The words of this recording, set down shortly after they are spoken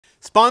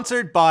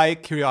Sponsored by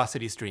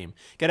CuriosityStream.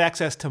 Get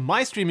access to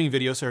my streaming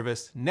video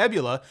service,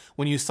 Nebula,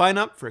 when you sign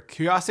up for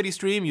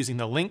CuriosityStream using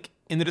the link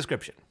in the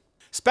description.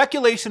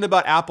 Speculation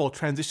about Apple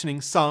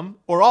transitioning some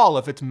or all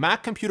of its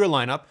Mac computer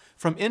lineup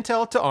from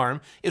Intel to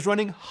ARM is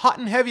running hot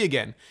and heavy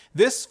again.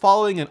 This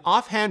following an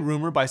offhand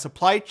rumor by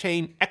supply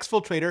chain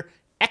exfiltrator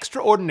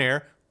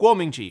extraordinaire Kuo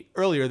Ming-Chi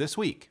earlier this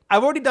week.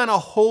 I've already done a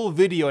whole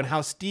video on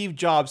how Steve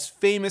Jobs'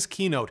 famous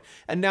keynote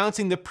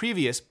announcing the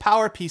previous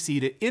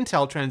PowerPC to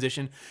Intel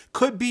transition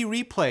could be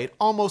replayed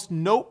almost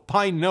note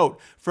by note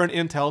for an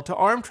Intel to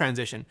ARM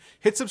transition.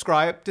 Hit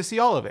subscribe to see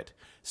all of it.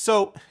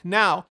 So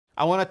now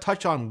I want to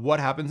touch on what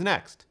happens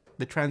next,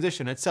 the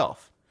transition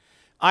itself.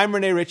 I'm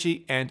Rene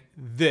Ritchie and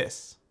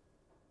this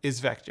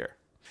is Vector.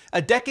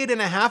 A decade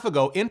and a half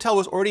ago, Intel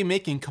was already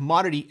making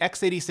commodity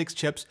x86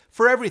 chips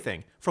for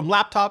everything, from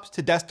laptops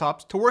to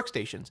desktops to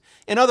workstations.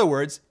 In other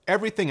words,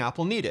 everything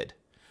Apple needed.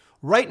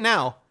 Right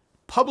now,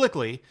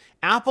 publicly,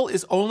 Apple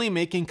is only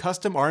making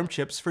custom ARM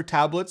chips for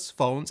tablets,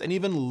 phones, and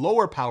even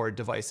lower powered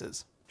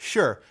devices.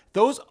 Sure,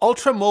 those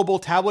ultra-mobile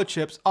tablet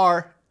chips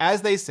are,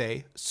 as they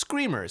say,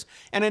 screamers,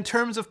 and in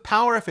terms of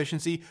power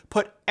efficiency,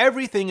 put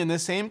everything in the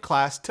same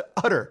class to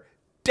utter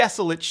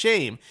desolate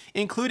shame,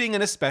 including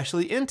and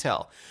especially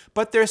Intel.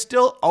 But they're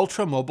still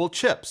ultra-mobile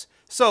chips.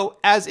 So,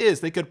 as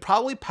is, they could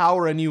probably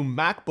power a new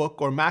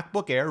MacBook or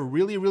MacBook Air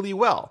really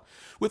well,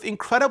 with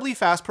incredibly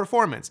fast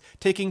performance,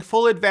 taking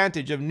full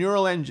advantage of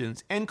neural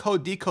engines,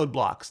 encode-decode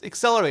blocks,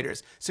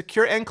 accelerators,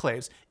 secure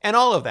enclaves, and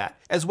all of that,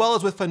 as well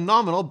as with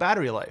phenomenal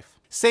battery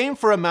life. Same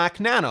for a Mac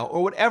Nano,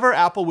 or whatever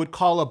Apple would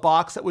call a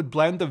box that would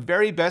blend the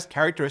very best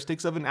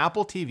characteristics of an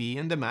Apple TV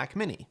and a Mac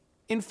Mini.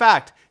 In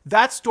fact,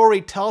 that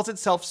story tells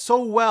itself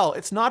so well,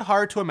 it's not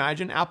hard to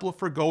imagine Apple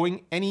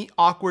forgoing any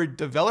awkward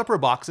developer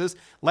boxes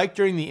like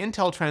during the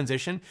Intel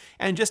transition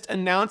and just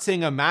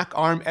announcing a Mac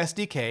ARM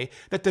SDK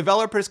that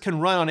developers can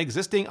run on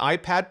existing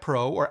iPad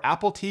Pro or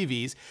Apple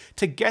TVs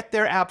to get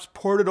their apps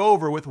ported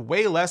over with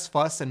way less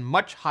fuss and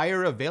much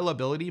higher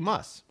availability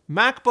musts.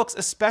 MacBooks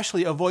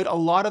especially avoid a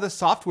lot of the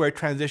software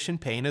transition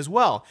pain as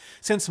well,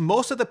 since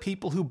most of the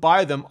people who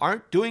buy them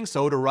aren't doing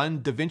so to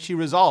run DaVinci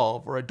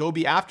Resolve or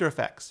Adobe After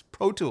Effects,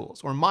 Pro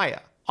Tools, or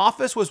Maya.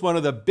 Office was one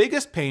of the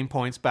biggest pain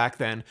points back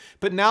then,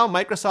 but now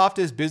Microsoft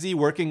is busy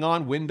working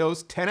on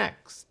Windows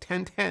 10X,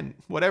 1010,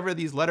 whatever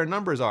these letter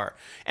numbers are,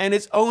 and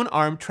its own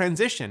ARM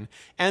transition.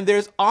 And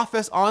there's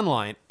Office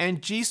Online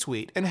and G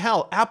Suite, and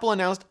hell, Apple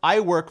announced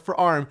iWork for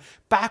ARM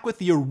back with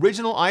the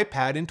original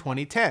iPad in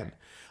 2010.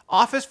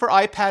 Office for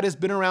iPad has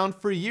been around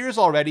for years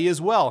already as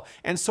well,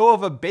 and so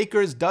have a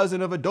baker's dozen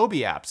of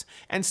Adobe apps,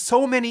 and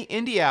so many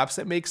indie apps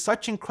that make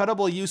such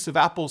incredible use of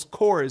Apple's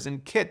cores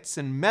and kits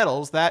and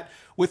metals that,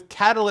 with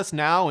Catalyst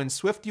now and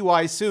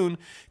SwiftUI soon,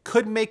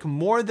 could make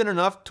more than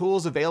enough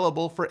tools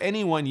available for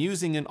anyone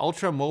using an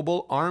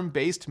ultra-mobile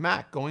ARM-based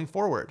Mac going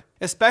forward.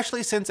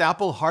 Especially since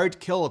Apple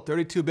hard-killed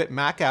 32-bit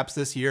Mac apps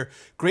this year,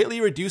 greatly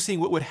reducing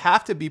what would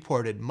have to be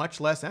ported, much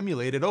less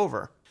emulated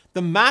over. The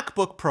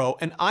MacBook Pro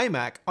and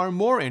iMac are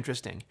more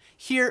interesting.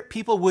 Here,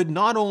 people would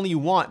not only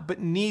want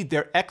but need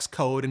their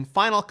Xcode and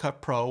Final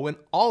Cut Pro and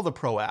all the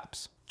Pro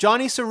apps.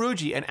 Johnny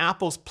Srouji and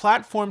Apple's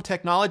Platform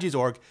Technologies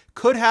org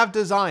could have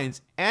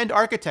designs and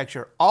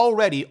architecture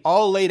already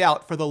all laid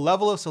out for the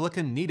level of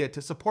silicon needed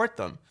to support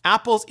them.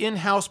 Apple's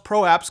in-house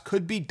Pro apps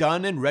could be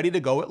done and ready to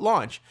go at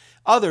launch.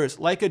 Others,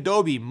 like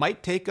Adobe,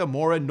 might take a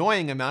more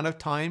annoying amount of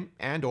time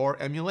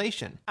and/or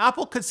emulation.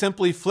 Apple could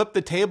simply flip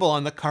the table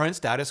on the current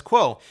status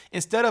quo.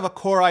 Instead of a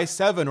Core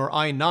i7 or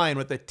i9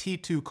 with a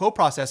T2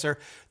 coprocessor,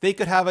 they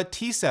could have a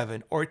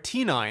T7 or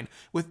T9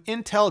 with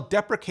Intel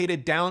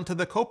deprecated down to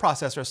the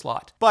coprocessor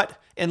slot. But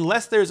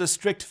unless there's a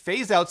strict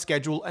phase-out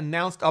schedule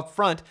announced up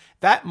front,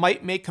 that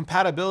might make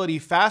compatibility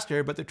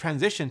faster but the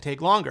transition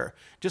take longer.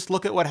 Just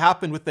look at what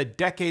happened with the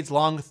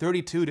decades-long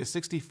 32 to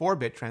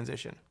 64-bit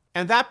transition.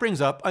 And that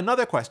brings up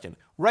another question.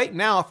 Right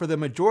now, for the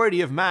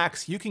majority of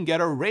Macs, you can get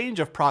a range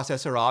of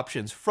processor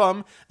options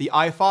from the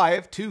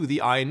i5 to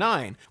the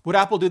i9. Would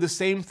Apple do the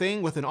same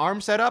thing with an ARM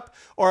setup?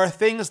 Or are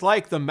things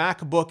like the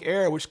MacBook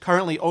Air, which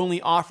currently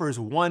only offers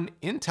one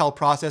Intel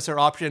processor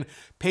option,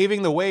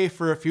 paving the way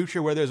for a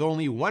future where there's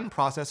only one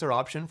processor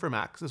option for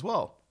Macs as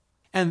well?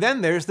 And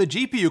then there's the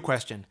GPU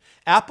question.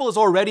 Apple is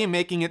already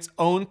making its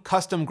own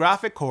custom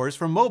graphic cores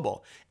for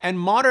mobile, and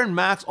modern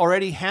Macs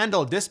already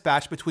handle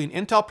dispatch between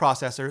Intel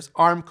processors,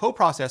 ARM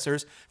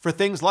coprocessors for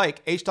things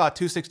like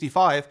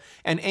H.265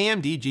 and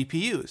AMD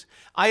GPUs.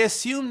 I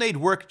assume they'd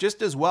work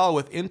just as well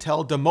with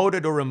Intel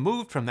demoted or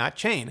removed from that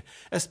chain,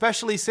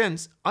 especially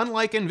since,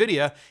 unlike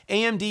NVIDIA,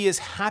 AMD is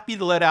happy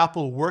to let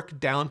Apple work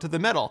down to the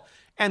metal,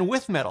 and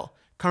with metal,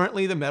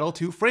 currently the Metal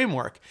 2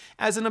 framework,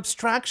 as an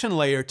abstraction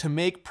layer to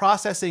make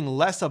processing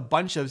less a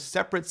bunch of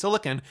separate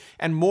silicon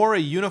and more a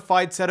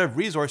unified set of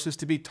resources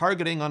to be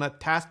targeting on a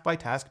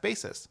task-by-task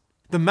basis.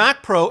 The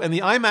Mac Pro and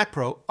the iMac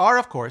Pro are,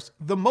 of course,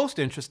 the most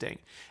interesting.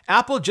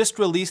 Apple just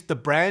released the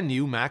brand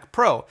new Mac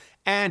Pro,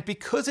 and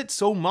because it's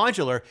so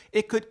modular,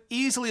 it could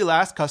easily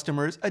last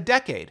customers a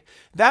decade.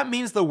 That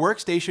means the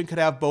workstation could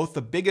have both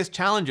the biggest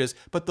challenges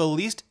but the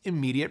least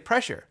immediate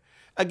pressure.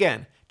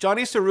 Again,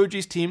 Johnny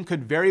Srouji's team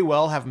could very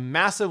well have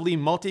massively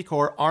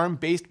multi-core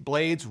ARM-based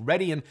blades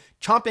ready and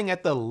chomping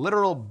at the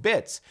literal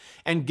bits.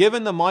 And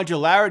given the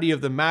modularity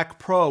of the Mac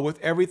Pro with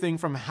everything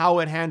from how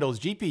it handles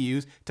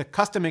GPUs to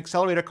custom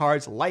accelerator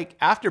cards like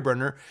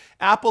Afterburner,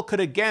 Apple could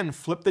again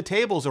flip the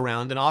tables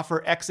around and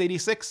offer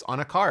x86 on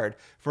a card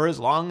for as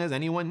long as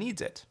anyone needs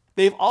it.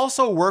 They've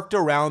also worked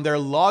around their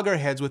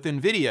loggerheads with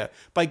NVIDIA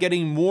by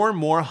getting more and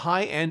more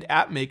high-end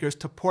app makers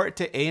to port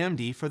to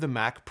AMD for the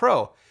Mac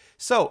Pro.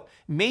 So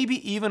maybe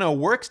even a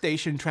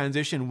workstation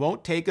transition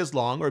won't take as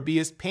long or be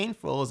as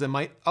painful as it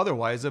might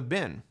otherwise have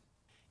been.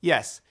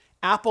 Yes,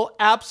 Apple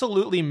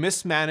absolutely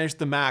mismanaged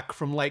the Mac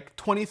from like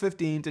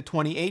 2015 to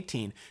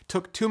 2018,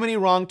 took too many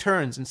wrong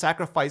turns and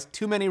sacrificed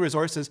too many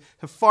resources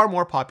to far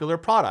more popular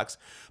products.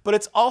 But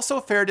it's also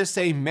fair to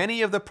say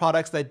many of the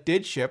products that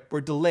did ship were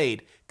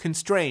delayed,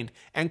 constrained,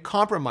 and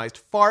compromised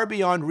far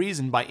beyond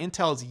reason by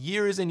Intel's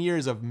years and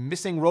years of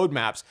missing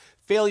roadmaps,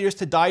 failures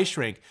to die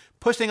shrink,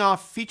 pushing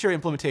off feature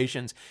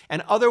implementations,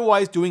 and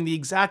otherwise doing the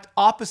exact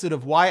opposite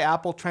of why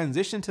Apple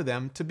transitioned to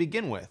them to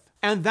begin with.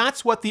 And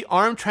that's what the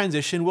ARM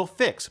transition will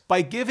fix,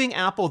 by giving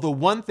Apple the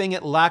one thing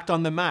it lacked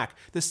on the Mac,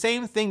 the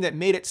same thing that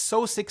made it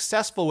so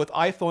successful with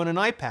iPhone and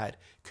iPad: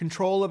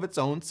 control of its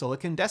own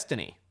silicon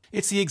destiny.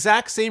 It's the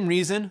exact same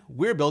reason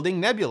we're building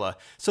Nebula,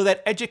 so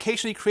that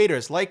educational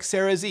creators like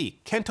Sarah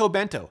Z, Kento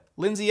Bento,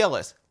 Lindsay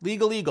Ellis,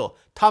 Legal Eagle,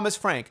 Thomas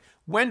Frank,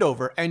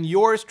 Wendover, and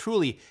yours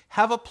truly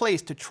have a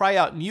place to try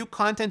out new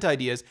content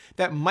ideas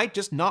that might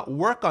just not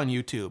work on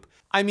YouTube.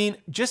 I mean,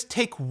 just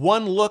take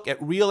one look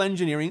at Real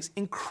Engineering's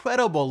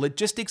incredible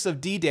Logistics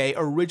of D-Day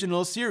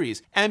original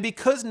series. And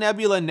because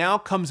Nebula now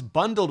comes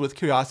bundled with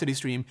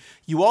CuriosityStream,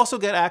 you also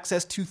get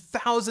access to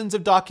thousands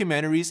of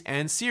documentaries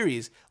and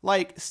series,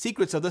 like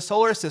Secrets of the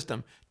Solar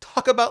System.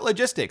 Talk about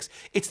logistics.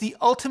 It's the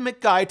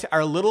ultimate guide to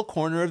our little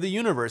corner of the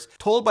universe,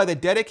 told by the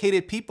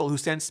dedicated people who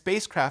sent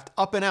spacecraft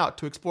up and out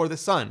to explore the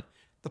sun,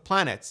 the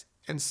planets,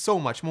 and so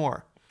much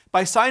more.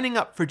 By signing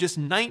up for just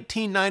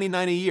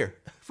 $19.99 a year,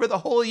 for the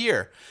whole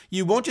year,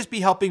 you won't just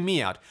be helping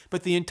me out,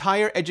 but the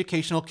entire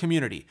educational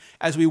community,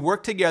 as we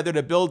work together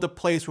to build a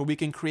place where we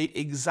can create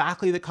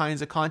exactly the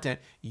kinds of content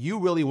you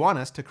really want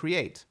us to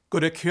create. Go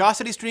to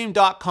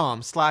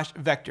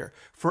curiositystream.com/vector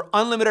for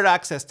unlimited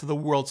access to the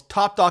world's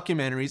top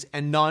documentaries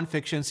and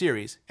nonfiction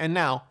series, and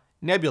now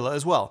Nebula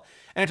as well.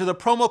 And enter the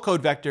promo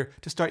code VECTOR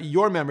to start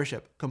your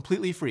membership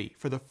completely free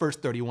for the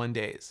first 31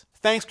 days.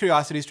 Thanks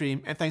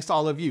CuriosityStream, and thanks to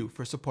all of you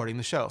for supporting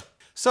the show.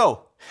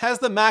 So, has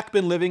the Mac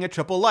been living a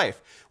triple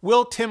life?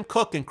 Will Tim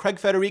Cook and Craig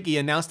Federighi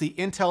announce the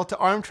Intel to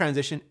ARM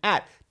transition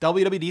at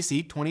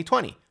WWDC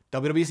 2020,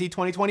 WWDC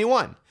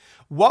 2021?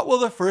 What will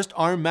the first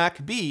ARM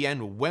Mac be,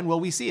 and when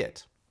will we see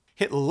it?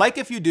 Hit like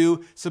if you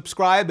do,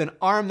 subscribe, and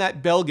arm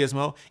that bell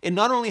gizmo. It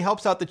not only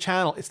helps out the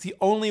channel, it's the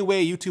only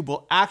way YouTube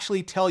will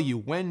actually tell you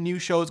when new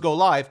shows go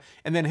live,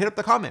 and then hit up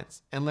the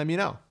comments and let me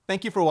know.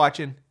 Thank you for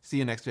watching. See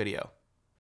you next video.